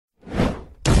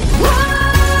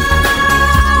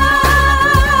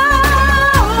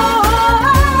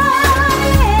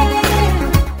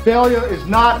Failure is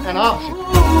not an option.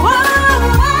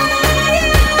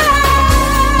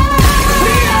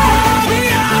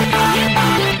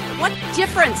 What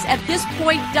difference at this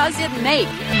point does it make?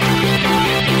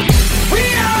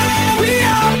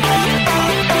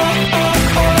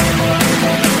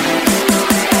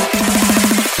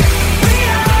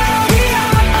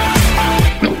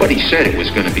 Nobody said it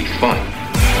was going to be fun.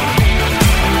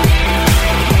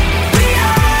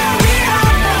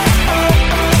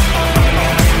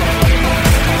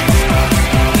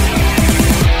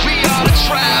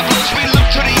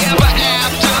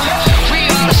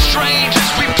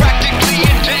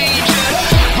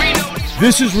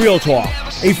 This is Real Talk,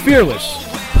 a fearless,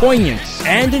 poignant,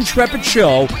 and intrepid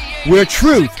show where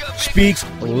truth speaks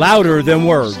louder than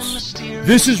words.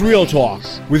 This is Real Talk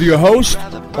with your host,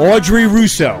 Audrey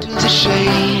Russo. The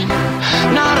shame,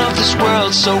 not of this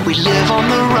world, so we live on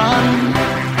the run.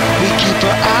 We keep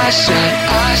our eyes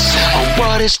set on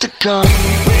what is to come.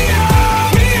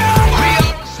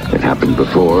 It happened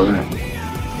before.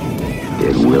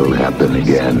 It will happen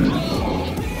again.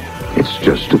 It's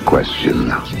just a question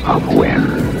of when.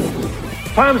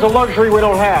 Time's a luxury we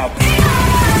don't have.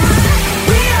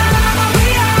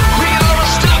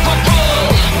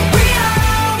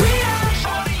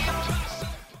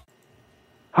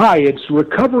 Hi, it's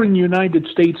recovering United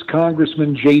States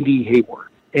Congressman J.D. Hayward,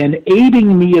 and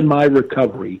aiding me in my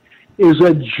recovery is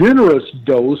a generous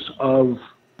dose of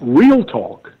real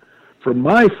talk from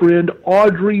my friend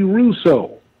Audrey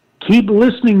Russo. Keep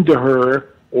listening to her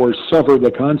or suffer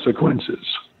the consequences.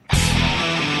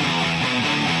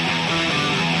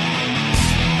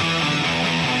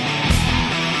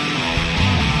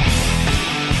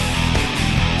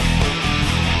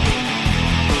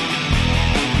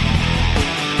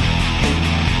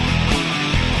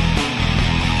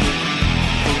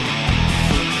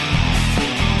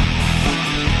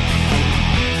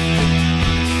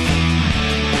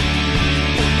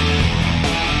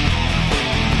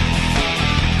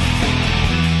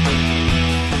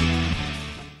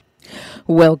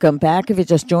 Welcome back. If you're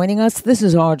just joining us, this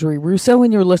is Audrey Russo,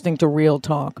 and you're listening to Real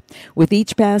Talk. With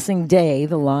each passing day,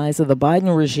 the lies of the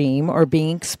Biden regime are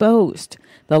being exposed.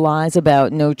 The lies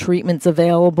about no treatments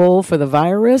available for the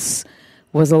virus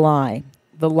was a lie.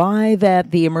 The lie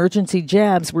that the emergency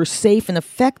jabs were safe and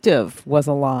effective was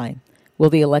a lie. Will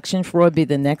the election fraud be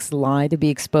the next lie to be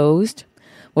exposed?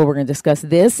 Well, we're going to discuss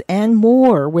this and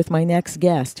more with my next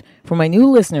guest. For my new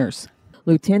listeners,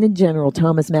 Lieutenant General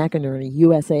Thomas McInerney,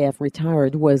 USAF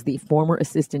retired, was the former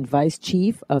Assistant Vice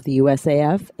Chief of the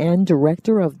USAF and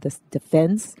Director of the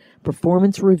Defense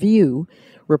Performance Review,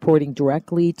 reporting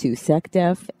directly to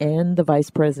SecDef and the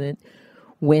Vice President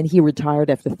when he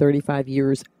retired after 35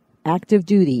 years active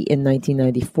duty in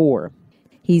 1994.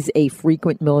 He's a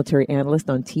frequent military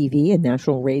analyst on TV and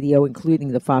national radio, including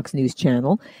the Fox News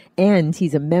Channel, and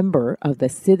he's a member of the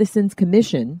Citizens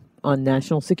Commission on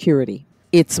National Security.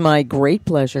 It's my great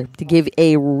pleasure to give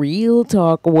a Real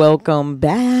Talk welcome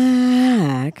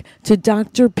back to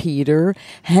Dr. Peter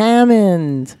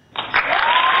Hammond.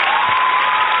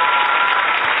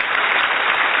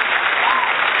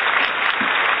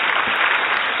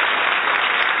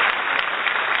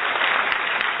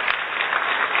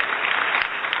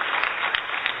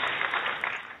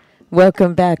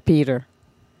 Welcome back, Peter.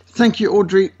 Thank you,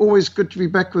 Audrey. Always good to be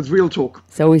back with Real Talk.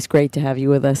 It's always great to have you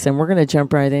with us, and we're going to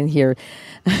jump right in here.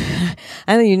 I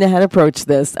don't even know how to approach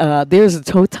this. There's a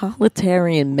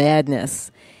totalitarian madness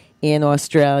in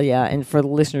Australia, and for the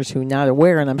listeners who are not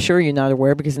aware, and I'm sure you're not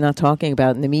aware because you're not talking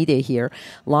about it in the media here,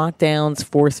 lockdowns,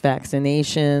 forced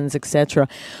vaccinations, etc.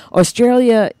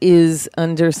 Australia is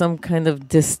under some kind of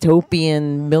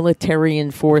dystopian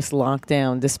military-enforced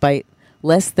lockdown despite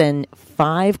less than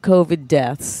 5 COVID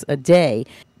deaths a day.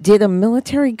 Did a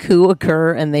military coup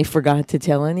occur and they forgot to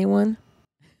tell anyone?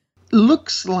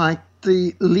 Looks like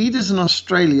the leaders in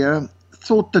Australia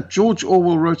thought that George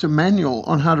Orwell wrote a manual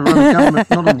on how to run a government,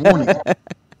 not a warning.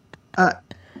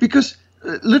 Because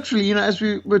literally, as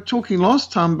we were talking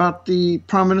last time about the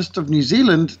Prime Minister of New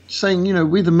Zealand saying,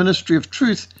 we're the Ministry of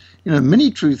Truth,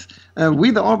 mini-truth.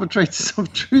 We're the arbitrators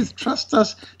of truth. Trust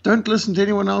us. Don't listen to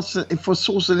anyone else for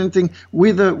source of anything.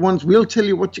 We're the ones. We'll tell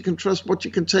you what you can trust, what you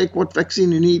can take, what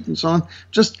vaccine you need, and so on.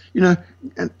 Just,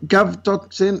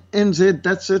 gov.nz,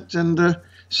 that's it. And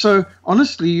so,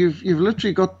 honestly, you've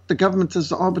literally got the government as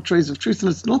the arbitrators of truth. And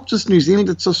it's not just New Zealand,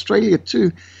 it's Australia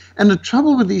too. And the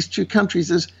trouble with these two countries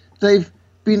is they've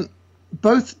been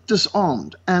both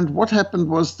disarmed. And what happened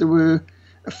was there were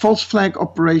false flag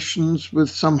operations with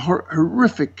some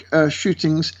horrific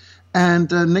shootings, and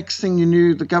next thing you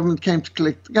knew, the government came to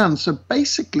collect the guns. So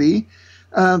basically,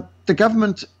 the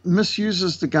government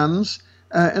misuses the guns.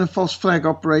 in a false flag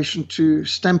operation to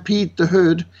stampede the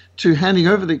herd to handing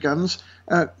over their guns.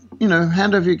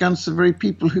 Hand over your guns to the very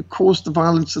people who caused the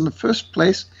violence in the first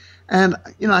place. And,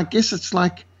 I guess it's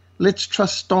like, let's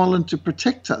trust Stalin to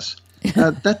protect us.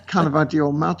 That kind of idea,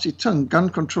 or Mao Zedong. Gun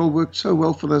control worked so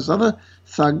well for those other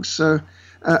thugs. So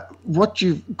what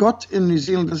you've got in New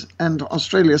Zealand and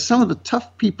Australia, some of the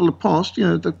tough people of the past,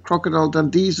 the Crocodile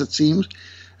Dundees, it seems,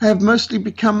 have mostly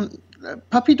become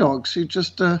puppy dogs who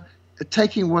just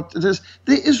taking what it is.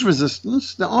 There is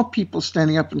resistance. There are people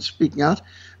standing up and speaking out.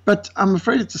 But I'm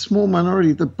afraid it's a small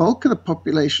minority. The bulk of the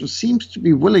population seems to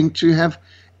be willing to have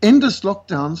endless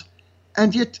lockdowns,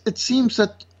 and yet it seems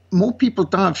that more people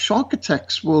die of shark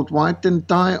attacks worldwide than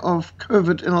die of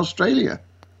COVID in Australia.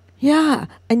 Yeah,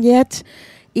 and yet,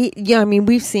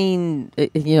 we've seen,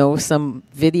 some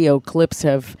video clips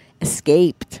have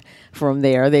escaped from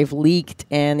there. They've leaked,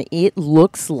 and it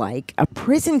looks like a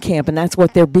prison camp, and that's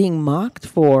what they're being mocked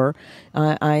for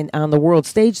on the world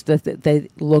stage, that they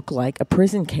look like a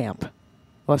prison camp,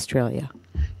 Australia.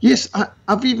 Yes,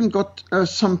 I've even got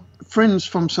some friends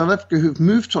from South Africa who've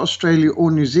moved to Australia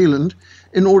or New Zealand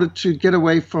in order to get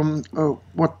away from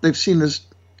what they've seen as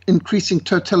increasing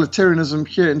totalitarianism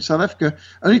here in South Africa,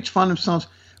 only to find themselves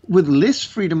with less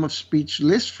freedom of speech,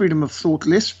 less freedom of thought,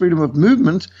 less freedom of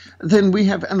movement than we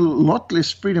have, and a lot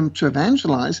less freedom to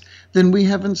evangelize than we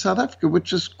have in South Africa,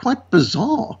 which is quite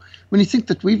bizarre when you think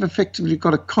that we've effectively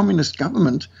got a communist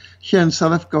government here in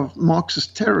South Africa of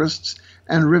Marxist terrorists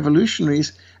and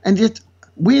revolutionaries, and yet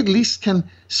we at least can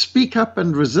speak up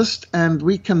and resist, and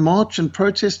we can march and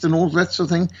protest and all that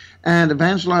sort of thing and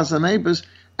evangelize our neighbors.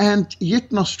 And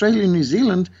yet in Australia and New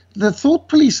Zealand, the thought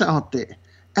police are out there.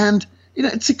 And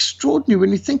it's extraordinary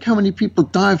when you think how many people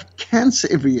die of cancer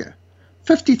every year.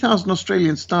 50,000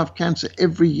 Australians die of cancer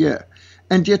every year.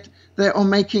 And yet they are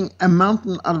making a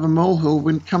mountain out of a molehill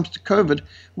when it comes to COVID,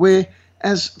 where,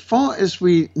 as far as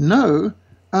we know,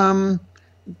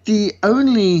 the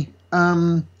only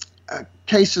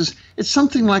cases, it's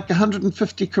something like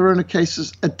 150 corona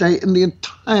cases a day in the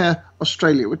entire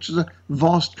Australia, which is a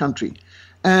vast country.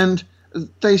 And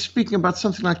they're speaking about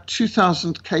something like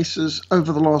 2,000 cases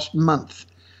over the last month,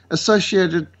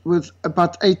 associated with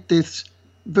about 8 deaths,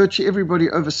 virtually everybody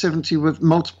over 70 with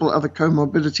multiple other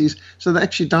comorbidities. So they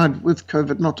actually died with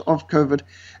COVID, not of COVID.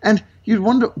 And you'd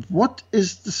wonder, what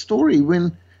is the story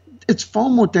when it's far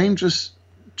more dangerous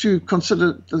to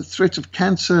consider the threat of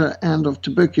cancer and of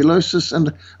tuberculosis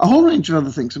and a whole range of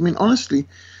other things. I mean, honestly,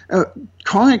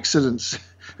 car accidents,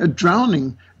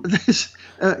 drowning,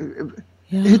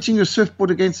 hitting your surfboard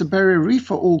against a barrier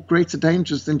reef are all greater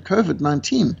dangers than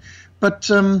COVID-19. But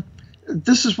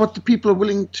this is what the people are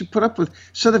willing to put up with.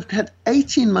 So they've had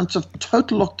 18 months of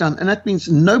total lockdown, and that means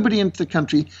nobody into the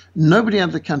country, nobody out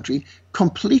of the country,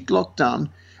 complete lockdown.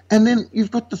 And then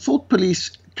you've got the thought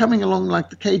police coming along like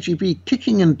the KGB,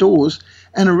 kicking in doors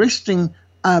and arresting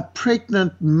a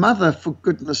pregnant mother, for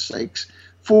goodness sakes,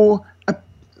 for a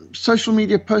social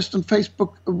media post on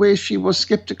Facebook where she was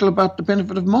skeptical about the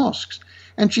benefit of masks.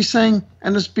 And she's saying,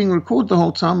 and it's being recorded the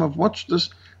whole time, I've watched this,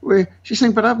 where she's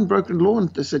saying, but I haven't broken the law. And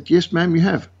they said, yes, ma'am, you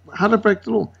have. How did I break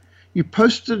the law? You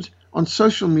posted on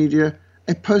social media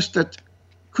a post that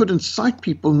could incite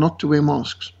people not to wear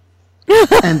masks.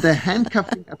 And they're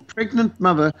handcuffing a pregnant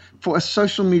mother for a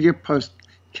social media post.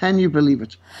 Can you believe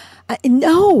it?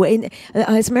 No. And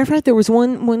as a matter of fact, there was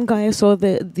one guy I saw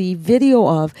the video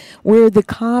of where the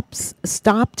cops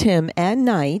stopped him at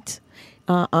night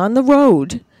on the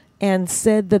road and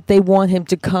said that they want him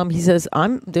to come. He says,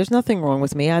 there's nothing wrong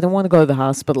with me. I don't want to go to the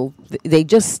hospital. They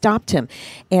just stopped him.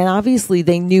 And obviously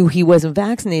they knew he wasn't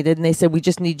vaccinated, and they said, we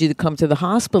just need you to come to the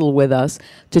hospital with us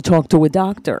to talk to a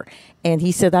doctor. And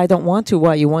he said, I don't want to.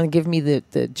 Why? You want to give me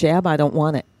the jab? I don't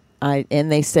want it.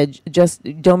 And they said, just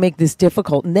don't make this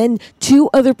difficult. And then 2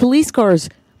 other police cars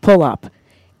pull up,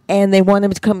 and they want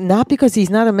him to come, not because he's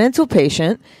not a mental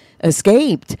patient,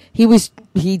 escaped.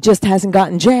 He just hasn't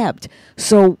gotten jabbed.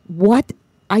 So what?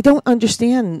 I don't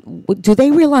understand. Do they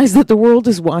realize that the world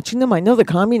is watching them? I know the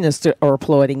communists are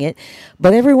applauding it,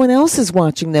 but everyone else is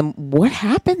watching them. What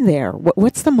happened there?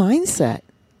 What's the mindset?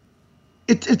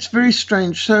 It's very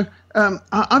strange. So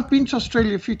I've been to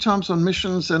Australia a few times on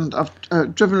missions, and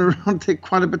I've driven around there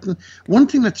quite a bit. And one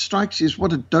thing that strikes you is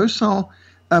what a docile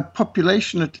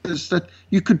population it is, that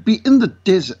you could be in the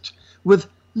desert with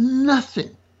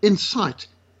nothing in sight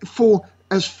for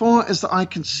as far as the eye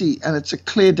can see, and it's a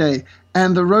clear day,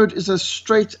 and the road is as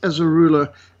straight as a ruler,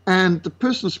 and the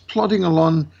person's plodding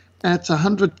along at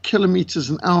 100 kilometers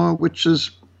an hour, which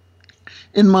is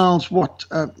in miles,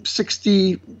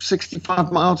 60,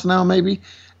 65 miles an hour maybe,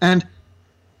 and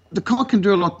the car can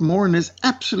do a lot more, and there's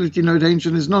absolutely no danger.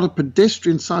 And there's not a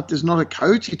pedestrian sight. There's not a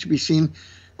coyote to be seen.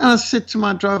 And I said to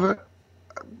my driver,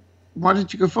 why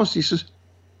did you go fast? He says,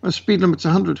 the speed limit's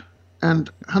 100, and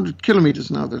 100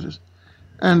 kilometers now, that is.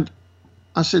 And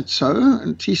I said, so?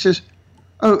 And he says,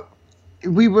 oh,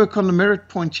 we work on the merit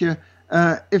point here.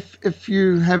 If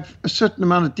you have a certain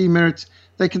amount of demerits,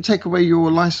 they can take away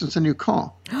your license and your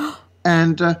car.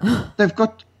 And they've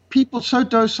got people so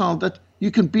docile that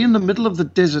you can be in the middle of the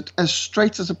desert as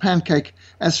straight as a pancake,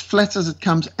 as flat as it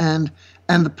comes, and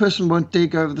the person won't dare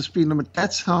go over the speed limit.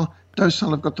 That's how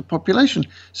docile I've got the population.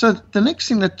 So the next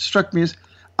thing that struck me is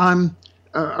I'm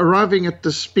arriving at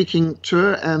the speaking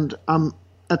tour, and I'm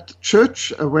at the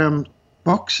church where I'm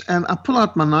box, and I pull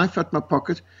out my knife out my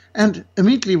pocket, and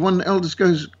immediately one of the elders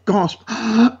goes, gasp,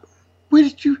 where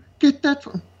did you get that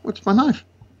from? What's my knife?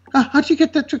 How did you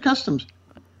get that through customs?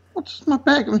 What's my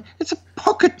bag? I mean, it's a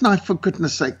pocket knife, for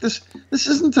goodness sake. This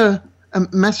isn't a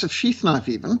massive sheath knife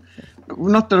even.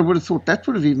 Not that I would have thought that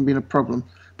would have even been a problem.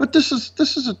 But this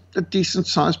is a decent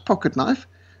sized pocket knife.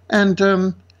 And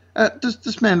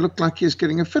this man looked like he was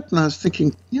getting a fit. And I was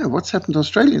thinking, what's happened to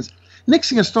Australians? Next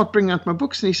thing I start bringing out my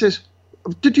books, and he says,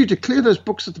 did you declare those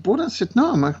books at the border? I said,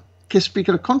 no, I'm a guest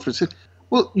speaker at a conference. He said,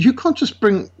 well, you can't just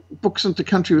bring books into the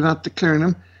country without declaring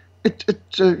them.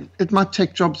 It might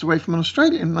take jobs away from an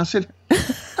Australian. And I said,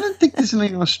 I don't think there's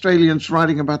any Australians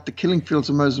writing about the killing fields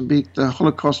of Mozambique, the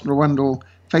Holocaust in Rwanda, or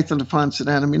Faith and Defiance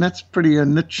Sudan. I mean, that's pretty a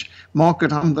niche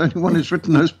market. I'm the only one who's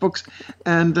written those books.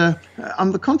 And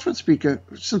I'm the conference speaker.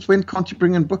 Since when can't you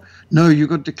bring in books? No, you've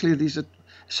got to declare these.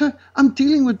 So I'm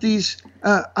dealing with these,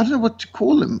 I don't know what to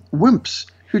call them, wimps,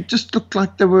 who just looked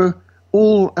like they were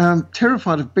all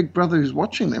terrified of Big Brother who's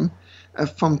watching them,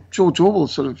 from George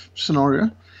Orwell's sort of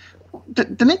scenario.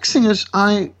 The next thing is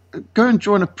I go and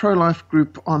join a pro-life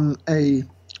group on a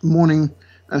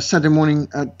Saturday morning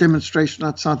demonstration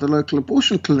outside the local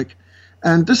abortion clinic.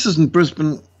 And this is in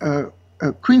Brisbane,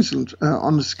 Queensland,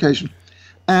 on this occasion.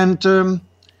 And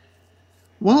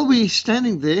while we're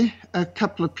standing there, a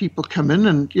couple of people come in,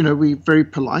 and, we're very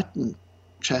polite and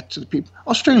chat to the people.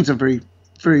 Australians are very,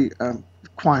 very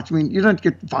quiet. I mean, you don't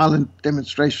get violent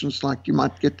demonstrations like you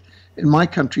might get in my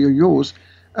country or yours.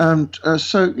 And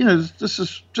so, this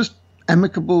is just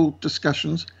amicable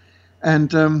discussions.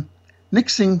 And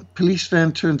next thing, police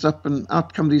van turns up, and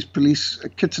out come these police,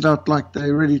 kitted out like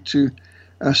they're ready to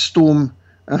storm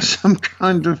some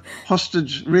kind of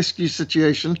hostage rescue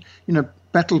situation,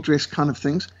 battle dress kind of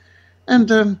things, and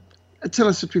tell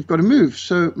us that we've got to move.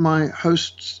 So my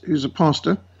host, who's a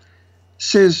pastor,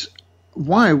 says,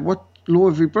 why? What law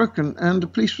have we broken? And the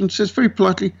policeman says very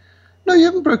politely, no, you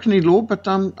haven't broken any law, but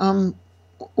I'm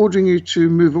ordering you to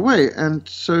move away. And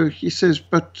so he says,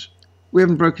 but we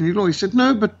haven't broken any law. He said,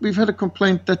 no, but we've had a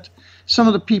complaint that some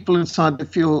of the people inside, they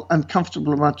feel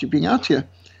uncomfortable about you being out here.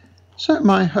 So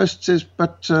my host says,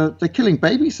 but they're killing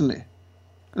babies in there.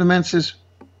 And the man says,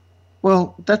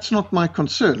 well, that's not my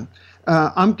concern.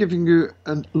 I'm giving you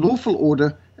a lawful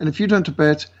order, and if you don't obey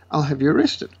it, I'll have you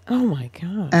arrested. Oh, my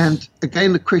God. And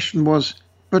again, the question was,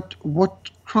 but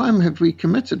what crime have we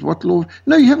committed? What law?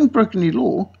 No, you haven't broken any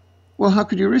law. Well, how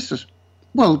could you arrest us?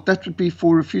 Well, that would be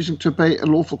for refusing to obey a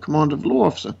lawful command of a law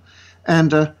officer.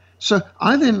 And so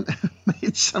I then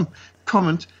made some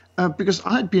comment because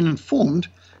I had been informed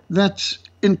that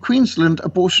in Queensland,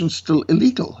 abortion's still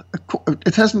illegal.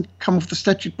 It hasn't come off the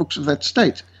statute books of that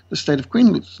state, the state of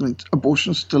Queensland.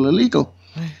 Abortion's still illegal.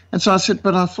 Right. And so I said,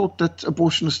 but I thought that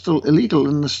abortion is still illegal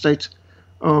in the state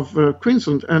of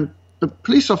Queensland. And the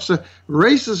police officer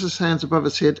raises his hands above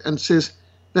his head and says,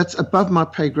 that's above my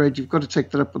pay grade. You've got to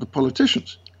take that up with the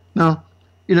politicians. Now,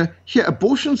 here,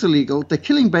 abortion's illegal. They're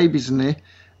killing babies in there.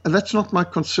 That's not my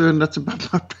concern. That's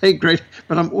above my pay grade,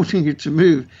 but I'm ordering you to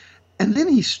move. And then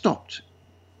he stopped,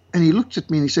 and he looked at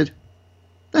me and he said,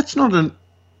 that's not an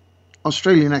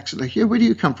Australian accent I hear. Where do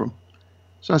you come from?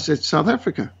 So I said, South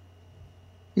Africa.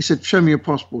 He said, show me your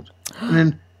passport. And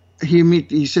then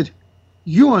he said,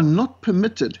 you are not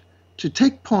permitted to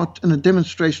take part in a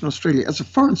demonstration in Australia as a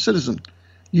foreign citizen.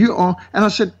 You are. And I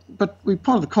said, but we're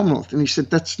part of the Commonwealth. And he said,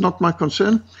 that's not my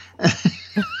concern.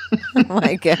 Oh,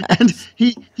 my God. And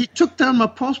he took down my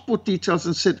passport details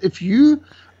and said, if you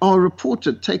are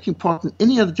reported taking part in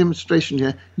any other demonstration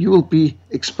here, you will be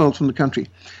expelled from the country.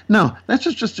 Now, that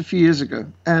was just a few years ago.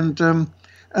 And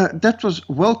that was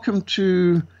welcome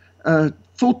to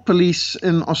thought police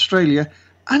in Australia.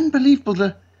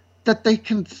 Unbelievable that they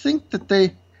can think that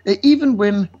they, even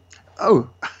when,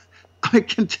 I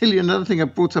can tell you another thing I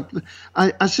brought up.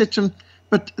 I said to him,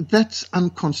 but that's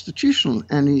unconstitutional.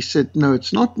 And he said, no,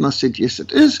 it's not. And I said, yes,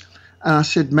 it is. And I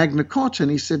said, Magna Carta.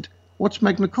 And he said, what's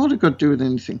Magna Carta got to do with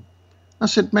anything? I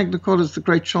said, Magna Carta is the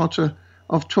Great Charter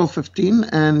of 1215,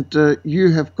 and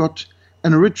you have got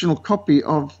an original copy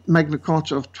of Magna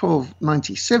Carta of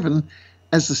 1297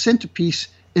 as the centerpiece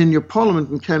in your Parliament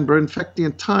in Canberra. In fact, the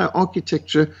entire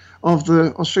architecture of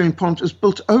the Australian Parliament is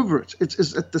built over it. It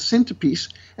is at the centerpiece,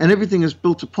 and everything is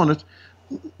built upon it,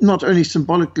 not only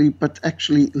symbolically, but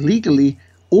actually legally.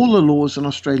 All the laws in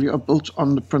Australia are built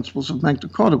on the principles of Magna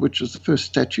Carta, which is the first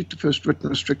statute, the first written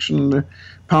restriction on the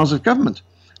powers of government.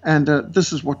 And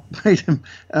this is what made him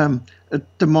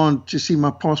demand to see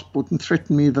my passport and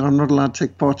threaten me that I'm not allowed to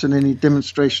take part in any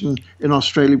demonstration in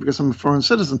Australia because I'm a foreign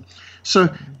citizen.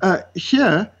 So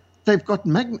here they've got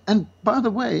and by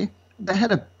the way, they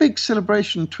had a big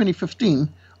celebration in 2015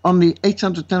 on the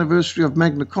 800th anniversary of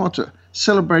Magna Carta,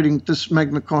 celebrating this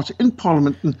Magna Carta in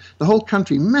Parliament and the whole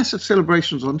country, massive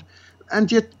celebrations on it.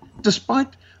 And yet, despite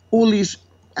all these,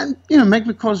 and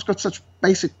Magna Carta's got such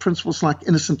basic principles like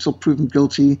innocent till proven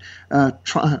guilty,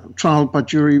 trial by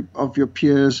jury of your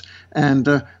peers, and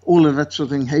all of that sort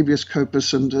of thing, habeas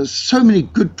corpus, and so many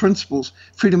good principles.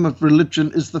 Freedom of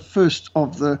religion is the first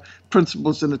of the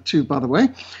principles in it too, by the way.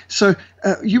 So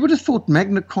you would have thought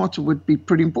Magna Carta would be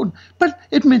pretty important, but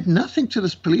it meant nothing to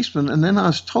this policeman. And then I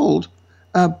was told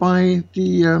by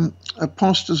the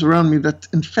pastors around me that,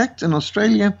 in fact, in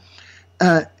Australia,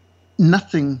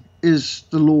 nothing is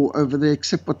the law over there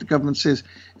except what the government says.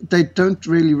 They don't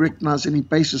really recognize any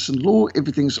basis in law.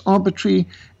 Everything's arbitrary,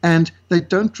 and they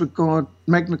don't regard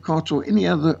Magna Carta or any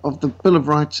other of the Bill of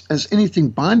Rights as anything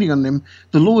binding on them.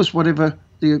 The law is whatever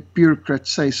the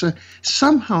bureaucrats say. So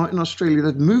somehow in Australia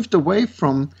they've moved away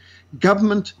from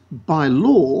government by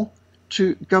law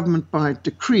to government by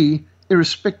decree,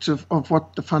 irrespective of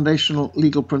what the foundational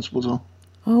legal principles are.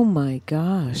 Oh my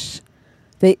gosh.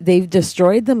 They've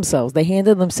destroyed themselves. They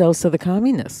handed themselves to the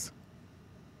communists.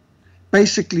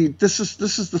 Basically, this is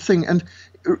the thing. And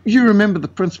you remember the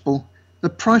principle, the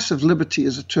price of liberty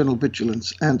is eternal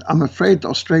vigilance. And I'm afraid the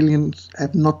Australians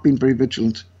have not been very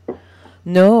vigilant.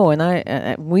 No,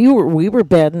 and we were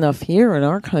bad enough here in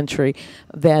our country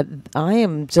that I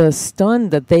am just stunned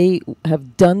that they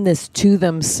have done this to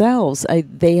themselves.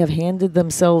 They have handed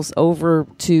themselves over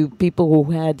to people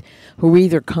who are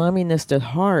either communist at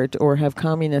heart or have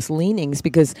communist leanings,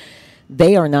 because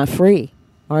they are not free,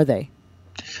 are they?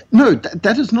 No,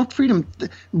 that is not freedom.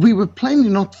 We were plainly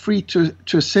not free to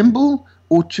assemble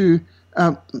or to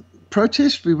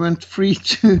protest. We weren't free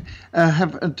to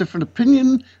have a different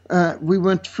opinion. We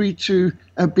weren't free to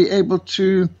be able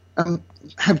to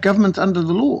have government under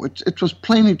the law. It was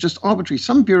plainly just arbitrary.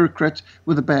 Some bureaucrat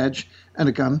with a badge and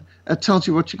a gun tells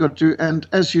you what you got to do. And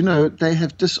as you know, they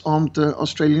have disarmed the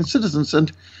Australian citizens. And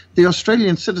the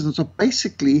Australian citizens are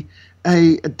basically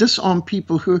a disarmed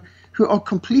people who are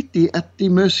completely at the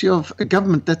mercy of a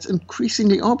government that's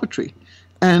increasingly arbitrary.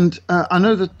 And I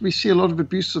know that we see a lot of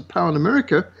abuse of power in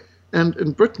America and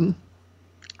in Britain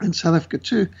and South Africa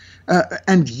too.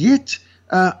 And yet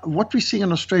what we're seeing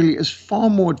in Australia is far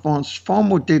more advanced, far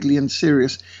more deadly and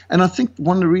serious. And I think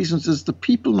one of the reasons is the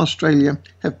people in Australia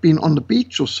have been on the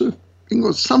beach or surfing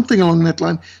or something along that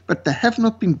line, but they have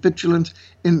not been vigilant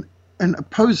in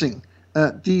opposing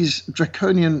these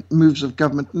draconian moves of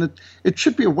government. And it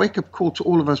should be a wake-up call to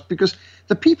all of us, because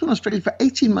the people in Australia for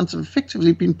 18 months have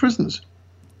effectively been prisoners.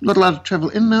 Not allowed to travel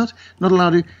in and out, not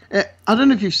allowed to... I don't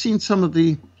know if you've seen some of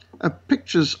the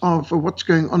pictures of what's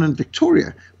going on in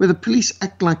Victoria, where the police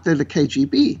act like they're the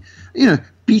KGB,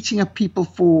 beating up people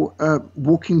for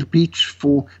walking the beach,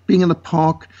 for being in the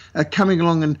park, coming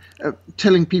along and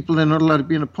telling people they're not allowed to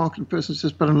be in a park. And the person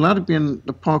says, but I'm allowed to be in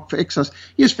the park for exercise.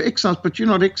 Yes, for exercise, but you're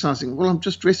not exercising. Well, I'm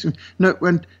just dressing. No,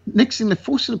 when next thing they're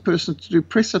forcing the person to do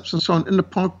press-ups and so on in the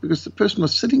park because the person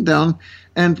was sitting down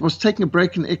and was taking a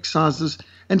break in exercises.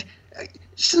 And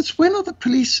since when are the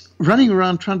police running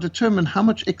around trying to determine how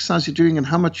much exercise you're doing and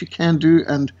how much you can do?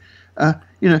 And,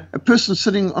 a person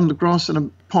sitting on the grass in a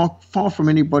park far from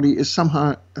anybody is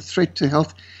somehow a threat to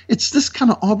health. It's this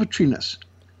kind of arbitrariness.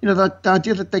 The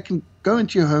idea that they can go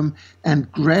into your home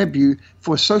and grab you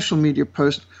for a social media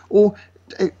post, or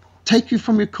take you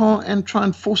from your car and try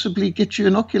and forcibly get you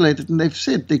inoculated. And they've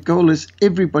said their goal is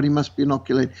everybody must be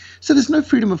inoculated. So there's no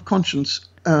freedom of conscience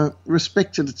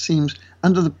respected, it seems,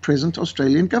 under the present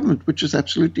Australian government, which is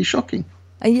absolutely shocking.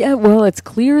 Yeah, well, it's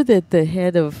clear that the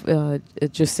head of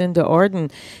Jacinda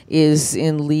Ardern is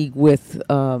in league with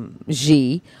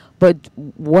Xi, but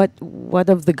what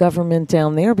of the government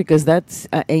down there? Because that's,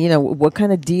 what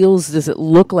kind of deals does it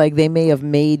look like they may have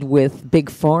made with Big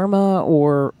Pharma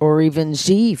or even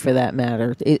Xi, for that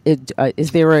matter?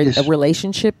 Is there a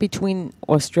relationship between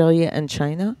Australia and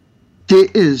China? There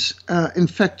is. In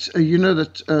fact, you know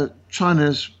that China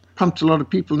has pumped a lot of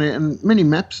people there, and many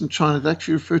maps in China that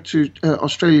actually refer to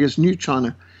Australia as New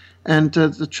China. And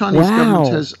the Chinese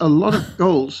government has a lot of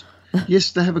goals.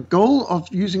 Yes, they have a goal of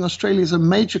using Australia as a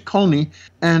major colony,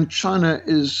 and China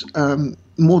is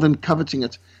more than coveting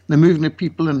it. They're moving their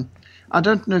people in. I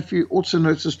don't know if you also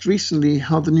noticed recently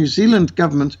how the New Zealand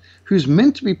government, who's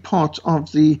meant to be part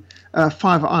of the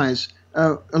Five Eyes,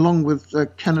 along with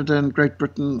Canada and Great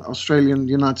Britain, Australia and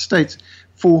the United States,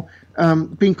 for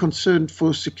being concerned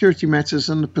for security matters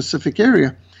in the Pacific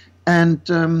area.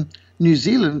 And New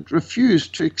Zealand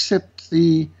refused to accept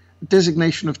the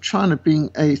designation of China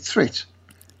being a threat.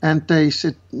 And they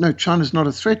said, no, China's not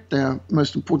a threat. They're our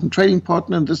most important trading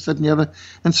partner, and this, that, and the other.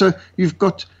 And so you've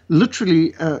got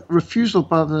literally refusal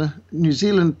by the New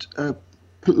Zealand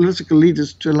political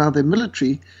leaders to allow their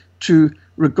military to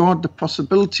regard the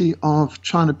possibility of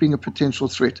China being a potential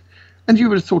threat. And you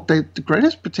would have thought they're the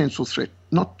greatest potential threat,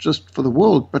 not just for the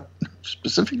world, but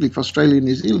specifically for Australia and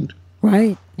New Zealand.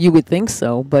 Right. You would think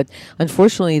so, but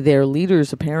unfortunately their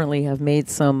leaders apparently have made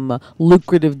some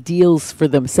lucrative deals for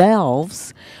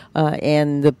themselves,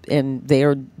 and they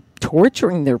are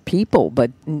torturing their people. But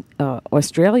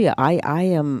Australia,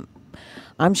 I'm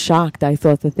shocked. I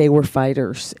thought that they were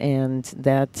fighters, and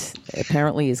that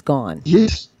apparently is gone.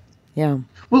 Yes. Yeah.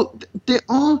 Well, there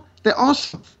are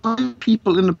some fine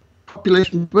people in the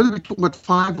population, whether we're talking about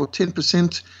 5 or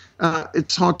 10%,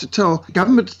 it's hard to tell. The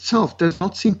government itself does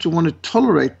not seem to want to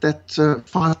tolerate that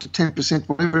 5 to 10%,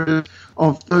 whatever it is,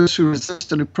 of those who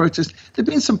resist and who protest. There have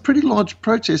been some pretty large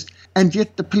protests, and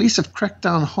yet the police have cracked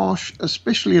down harsh,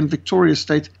 especially in Victoria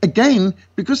State. Again,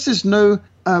 because there's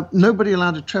nobody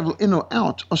allowed to travel in or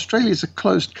out. Australia is a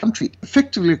closed country,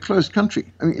 effectively a closed country.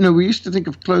 I mean, we used to think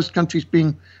of closed countries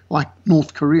being like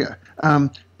North Korea,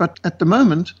 but at the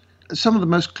moment, some of the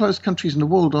most closed countries in the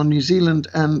world are New Zealand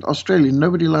and Australia.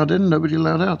 Nobody allowed in, nobody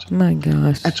allowed out. My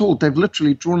gosh. At all. They've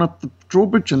literally drawn up the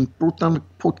drawbridge and brought down the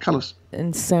portcullis.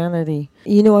 Insanity.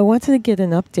 I wanted to get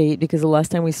an update because the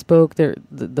last time we spoke,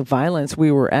 the violence,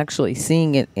 we were actually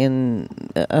seeing it in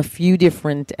a few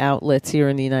different outlets here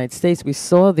in the United States. We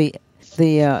saw the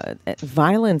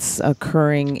violence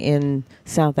occurring in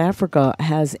South Africa.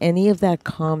 Has any of that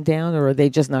calmed down, or are they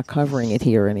just not covering it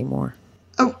here anymore?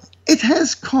 Oh, it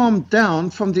has calmed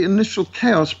down from the initial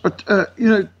chaos, but,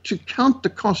 to count the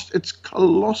cost, it's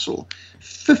colossal.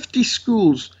 50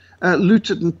 schools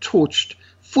looted and torched,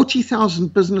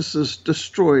 40,000 businesses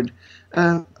destroyed,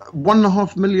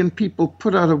 1.5 million people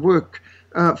put out of work,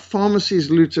 pharmacies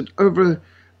looted, over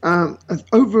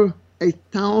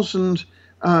 1,000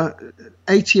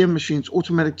 ATM machines,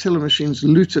 automatic teller machines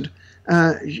looted.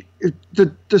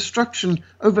 The destruction,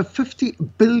 over 50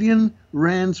 billion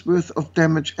rands worth of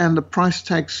damage, and the price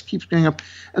tags keeps going up.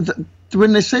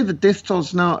 When they say the death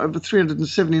toll's now over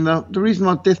 370, now the reason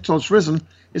why death toll's risen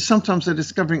is sometimes they're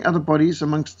discovering other bodies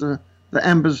amongst the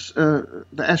embers, the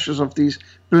ashes of these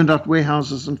burned out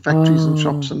warehouses and factories and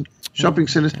shops and shopping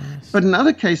centers. But in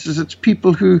other cases, it's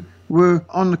people who were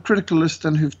on the critical list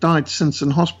and who've died since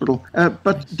in hospital.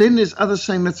 But then there's others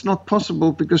saying that's not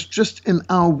possible because just in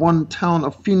our one town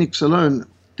of Phoenix alone,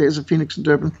 there's a Phoenix in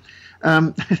Durban,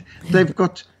 they've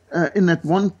got, in that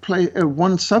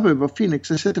one suburb of Phoenix,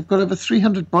 they said they've got over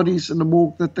 300 bodies in the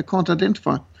morgue that they can't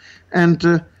identify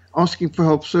and asking for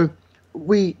help. So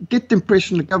we get the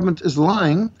impression the government is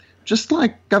lying. Just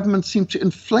like governments seem to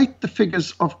inflate the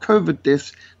figures of COVID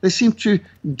deaths, they seem to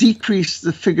decrease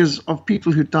the figures of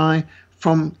people who die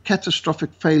from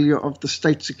catastrophic failure of the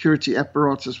state security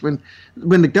apparatus. When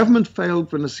the government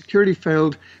failed, when the security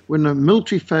failed, when the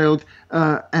military failed,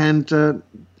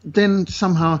 then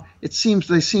somehow it seems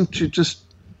they seem to just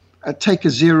take a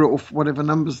zero off whatever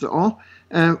numbers there are,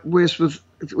 whereas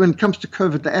when it comes to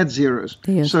COVID, they add zeros.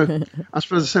 Yes. So I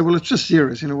suppose I say, well, it's just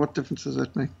zeros. What difference does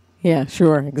that make? Yeah,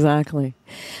 sure, exactly.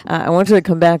 I wanted to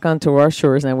come back onto our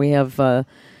shores now. We have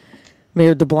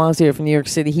Mayor Deblasio from New York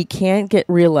City. He can't get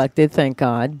reelected, thank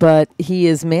God, but he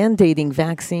is mandating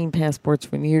vaccine passports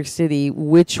for New York City,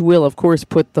 which will, of course,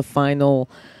 put the final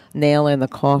nail in the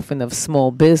coffin of small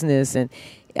business. And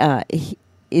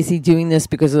is he doing this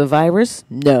because of the virus?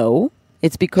 No.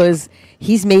 It's because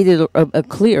he's made it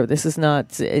clear. This is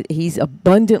not, he's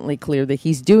abundantly clear that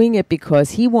he's doing it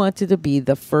because he wanted to be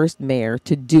the first mayor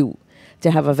to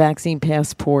have a vaccine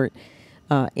passport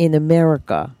in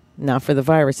America, not for the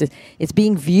virus. It's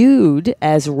being viewed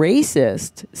as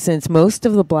racist since most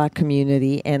of the black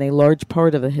community and a large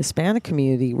part of the Hispanic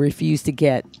community refused to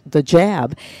get the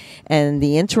jab. And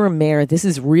the interim mayor, this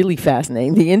is really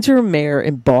fascinating, the interim mayor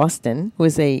in Boston, who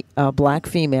is a black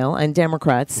female and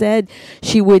Democrat, said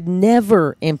she would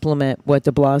never implement what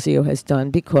de Blasio has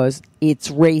done because it's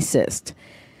racist.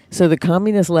 So the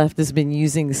communist left has been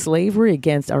using slavery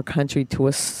against our country to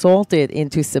assault it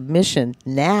into submission.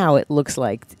 Now it looks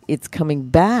like it's coming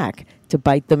back to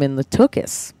bite them in the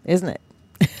tuchus, isn't it?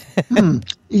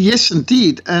 Yes,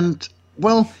 indeed. And,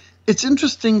 well, it's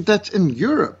interesting that in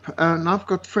Europe, and I've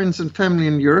got friends and family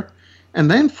in Europe, and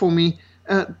they inform me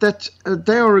that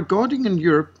they are regarding in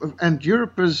Europe, and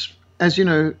Europe is, as you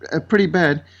know, pretty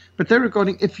bad, but they're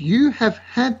regarding if you have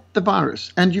had the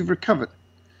virus and you've recovered,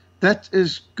 that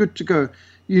is good to go.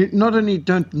 You not only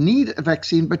don't need a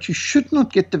vaccine, but you should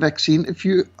not get the vaccine if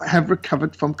you have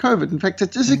recovered from COVID. In fact,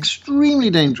 it is extremely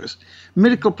dangerous.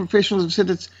 Medical professionals have said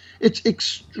it's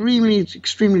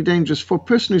extremely dangerous for a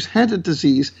person who's had a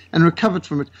disease and recovered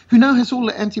from it, who now has all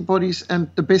the antibodies and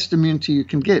the best immunity you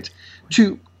can get,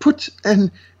 to put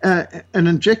an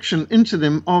injection into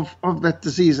them of that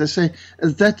disease. They say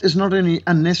that is not only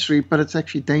unnecessary, but it's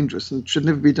actually dangerous and should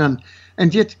never be done.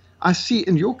 And yet I see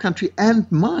in your country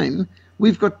and mine,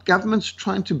 we've got governments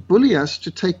trying to bully us to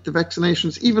take the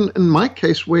vaccinations, even in my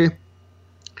case where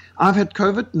I've had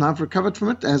COVID and I've recovered from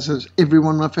it, as has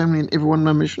everyone in my family and everyone in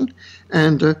my mission.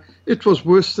 And it was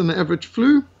worse than the average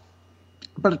flu,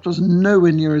 but it was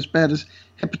nowhere near as bad as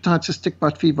hepatitis, tick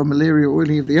bite fever, malaria, or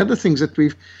any of the other things that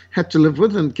we've had to live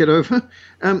with and get over.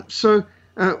 So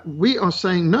we are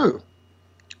saying no,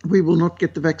 we will not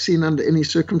get the vaccine under any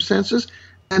circumstances.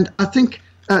 And I think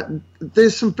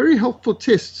there's some very helpful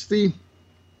tests. The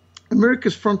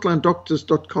America's Frontline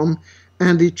Doctors.com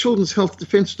and the Children's Health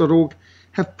Defense.org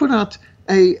have put out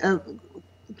a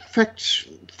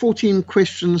 14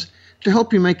 questions to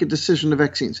help you make a decision of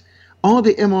vaccines. Are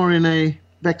the mRNA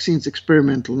vaccines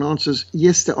experimental? And the answer is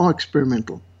yes, they are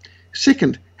experimental.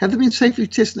 Second, have they been safely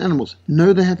tested in animals?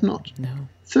 No, they have not. No.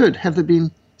 Third, have they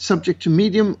been subject to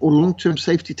medium or long-term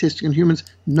safety testing in humans?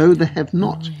 No, they have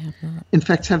not. No, they have not. In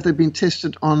fact, have they been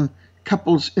tested on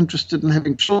couples interested in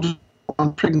having children,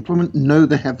 on pregnant women? No,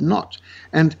 they have not.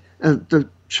 And the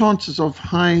chances of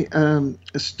high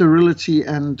sterility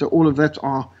and all of that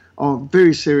are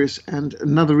very serious, and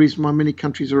another reason why many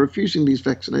countries are refusing these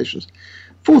vaccinations.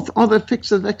 Fourth, are the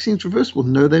effects of the vaccines reversible?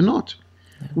 No, they're not.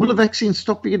 No. Will the vaccine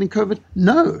stop you getting COVID?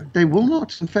 No, they will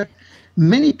not. In fact,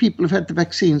 many people who've had the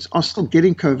vaccines are still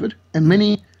getting COVID, and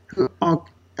many who've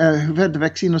had the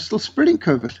vaccine are still spreading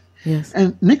COVID. Yes.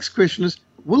 And next question is,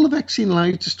 will the vaccine allow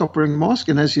you to stop wearing a mask?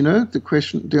 And as you know,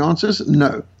 the answer is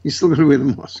no. You still got to wear the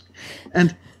mask.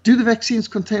 And do the vaccines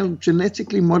contain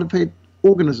genetically modified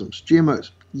organisms, GMOs?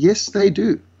 Yes, they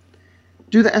do.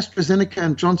 Do the AstraZeneca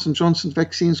and Johnson & Johnson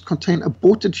vaccines contain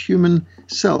aborted human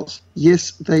cells?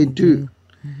 Yes, they do.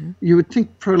 Mm-hmm. You would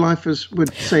think pro-lifers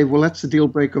would say, well, that's the deal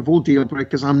breaker of all deal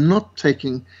breakers. I'm not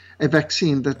taking a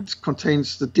vaccine that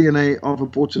contains the DNA of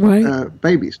aborted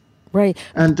babies. Right.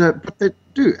 And but they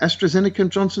do, AstraZeneca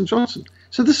and Johnson & Johnson.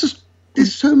 So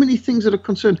there's so many things that are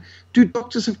concerned. Do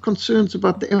doctors have concerns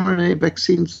about the mRNA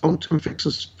vaccines, long-term effects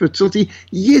on fertility?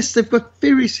 Yes, they've got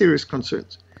very serious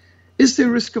concerns. Is there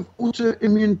a risk of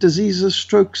autoimmune diseases,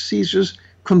 strokes, seizures,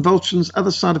 convulsions,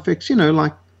 other side effects,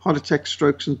 like heart attacks,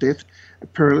 strokes, and death,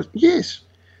 paralysis? Yes.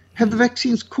 Have the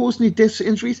vaccines caused any deaths or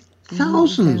injuries?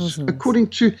 Thousands. According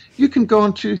to, you can go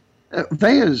on to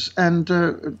VAERS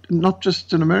and not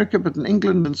just in America, but in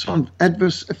England and so on,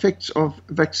 adverse effects of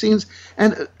vaccines.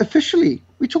 And officially,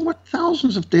 we talk about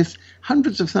thousands of deaths,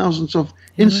 hundreds of thousands of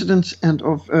incidents and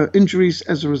of injuries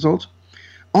as a result.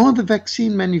 Are the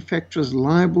vaccine manufacturers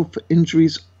liable for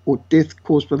injuries or death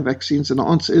caused by the vaccines? And the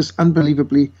answer is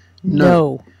unbelievably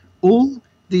no. All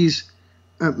these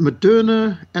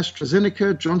Moderna,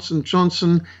 AstraZeneca, Johnson &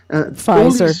 Johnson, Pfizer.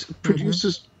 All these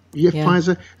producers,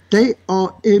 Pfizer, they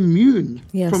are immune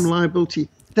from liability.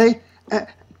 They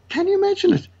can you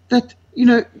imagine it? That,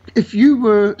 if you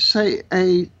were, say,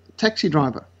 a taxi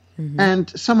driver and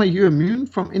somehow you're immune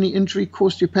from any injury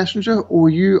caused to your passenger,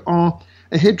 or you are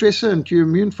a hairdresser and you're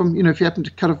immune from, if you happen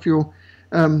to cut off your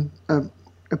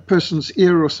a person's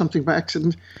ear or something by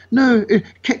accident. No,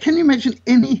 can you imagine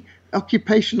any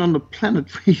occupation on the planet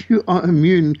where you are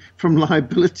immune from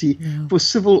liability for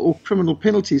civil or criminal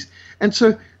penalties? And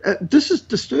so this is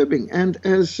disturbing. And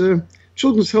as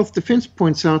Children's Health Defense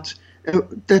points out,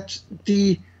 that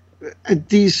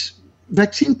these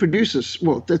vaccine producers,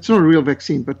 well, that's not a real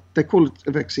vaccine, but they call it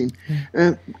a vaccine.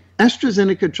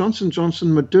 AstraZeneca, Johnson & Johnson,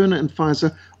 Moderna, and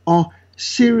Pfizer are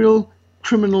serial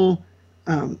criminal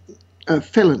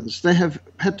felons. They have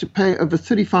had to pay over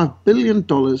 $35 billion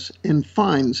in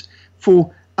fines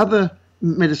for other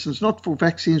medicines, not for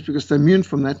vaccines because they're immune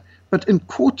from that, but in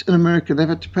court in America, they've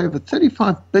had to pay over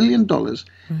 $35 billion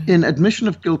in admission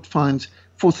of guilt fines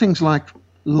for things like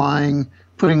lying,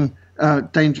 putting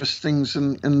dangerous things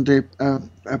in their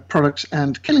products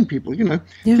and killing people,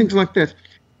 things like that.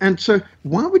 And so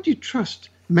why would you trust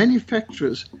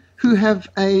manufacturers who have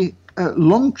a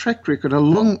long track record, a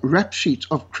long rap sheet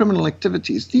of criminal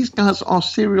activities? These guys are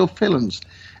serial felons.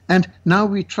 And now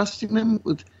we're trusting them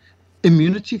with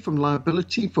immunity from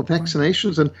liability for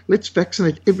vaccinations, and let's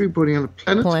vaccinate everybody on the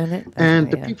planet. And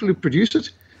the people who produce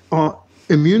it are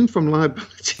immune from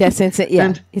liability. Yes,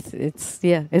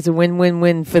 it's a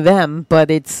win-win-win for them,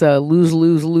 but it's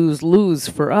lose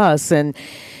for us. And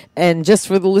just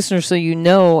for the listeners, so you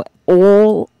know,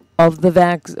 all of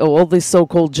all the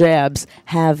so-called jabs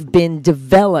have been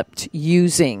developed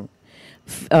using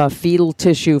fetal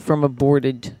tissue from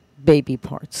aborted baby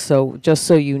parts. So just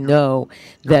so you know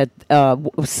that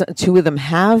 2 of them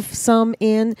have some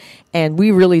in, and we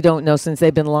really don't know, since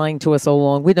they've been lying to us so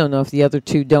long, we don't know if the other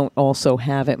 2 don't also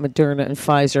have it, Moderna and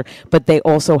Pfizer, but they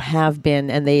also have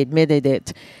been, and they admitted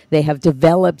it. They have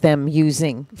developed them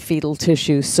using fetal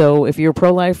tissue. So if you're a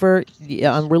pro-lifer,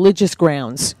 on religious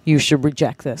grounds, you should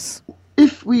reject this.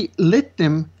 If we let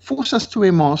them force us to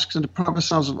wear masks and deprive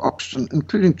ourselves of oxygen,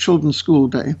 including children's school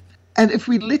day, and if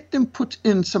we let them put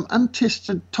in some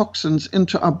untested toxins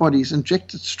into our bodies,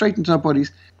 injected straight into our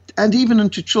bodies, and even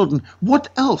into children, what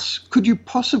else could you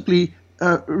possibly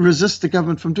resist the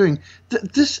government from doing?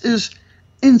 This is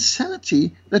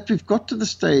insanity that we've got to the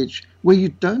stage where you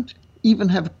don't even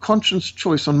have a conscious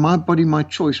choice on my body, my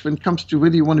choice when it comes to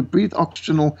whether you want to breathe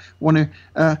oxygen or want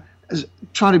to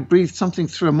try to breathe something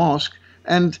through a mask.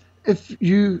 And if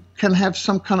you can have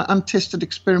some kind of untested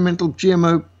experimental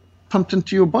GMO pumped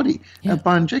into your body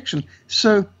by injection.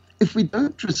 So if we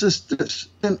don't resist this,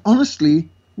 then honestly,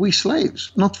 we're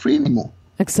slaves, not free anymore.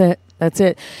 That's it.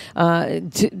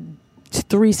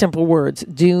 3 simple words: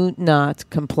 do not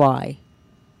comply.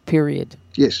 Period.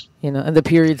 Yes. And the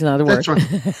period's not a word. That's right.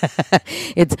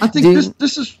 I think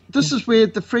this is where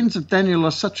the friends of Daniel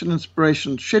are such an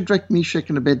inspiration. Shadrach, Meshach,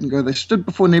 and Abednego, they stood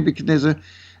before Nebuchadnezzar,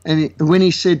 and when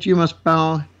he said, "You must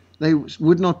bow," they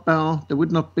would not bow, they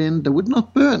would not bend, they would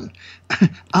not burn.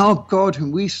 Our God,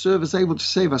 whom we serve, is able to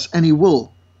save us, and he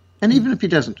will. And even if he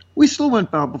doesn't, we still won't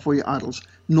bow before your idols,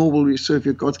 nor will we serve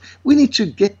your gods. We need to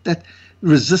get that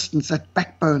resistance, that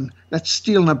backbone, that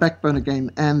steel in our backbone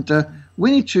again. And we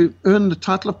need to earn the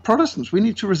title of Protestants. We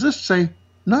need to resist, say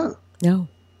no. No.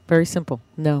 Very simple.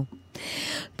 No.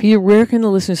 Peter, where can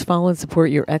the listeners follow and support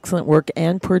your excellent work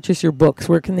and purchase your books?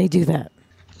 Where can they do that?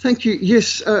 Thank you.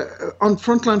 Yes, on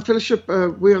Frontline Fellowship,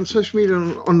 we're on social media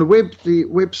on the web. The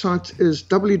website is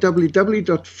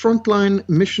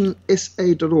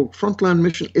www.frontlinemissionsa.org,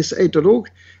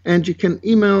 frontlinemissionsa.org, and you can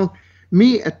email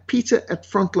me at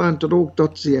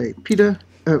peter@frontline.org.za. Peter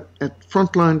at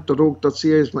frontline.org.za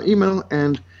is my email,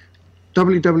 and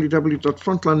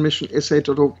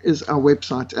www.frontlinemissionsa.org is our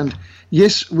website. And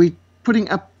yes, we're putting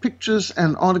up pictures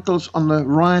and articles on the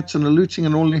riots and the looting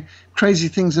and all the crazy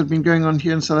things that have been going on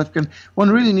here in South Africa.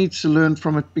 One really needs to learn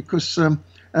from it, because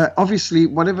obviously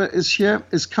whatever is here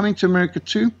is coming to America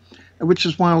too, which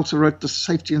is why I also wrote the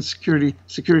Safety and Security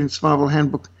and Survival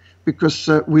Handbook, because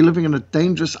we're living in a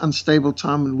dangerous, unstable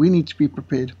time, and we need to be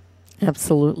prepared.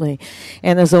 Absolutely.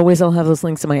 And as always, I'll have those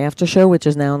links to my after show, which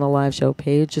is now on the live show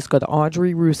page. Just go to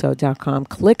audreyrusso.com,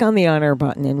 click on the honor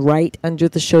button, and right under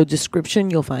the show description,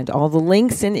 you'll find all the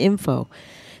links and info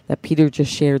that Peter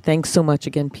just shared. Thanks so much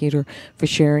again, Peter, for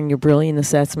sharing your brilliant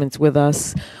assessments with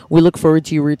us. We look forward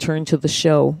to your return to the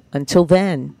show. Until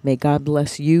then, may God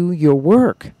bless you, your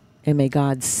work, and may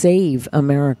God save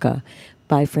America.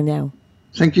 Bye for now.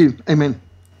 Thank you. Amen.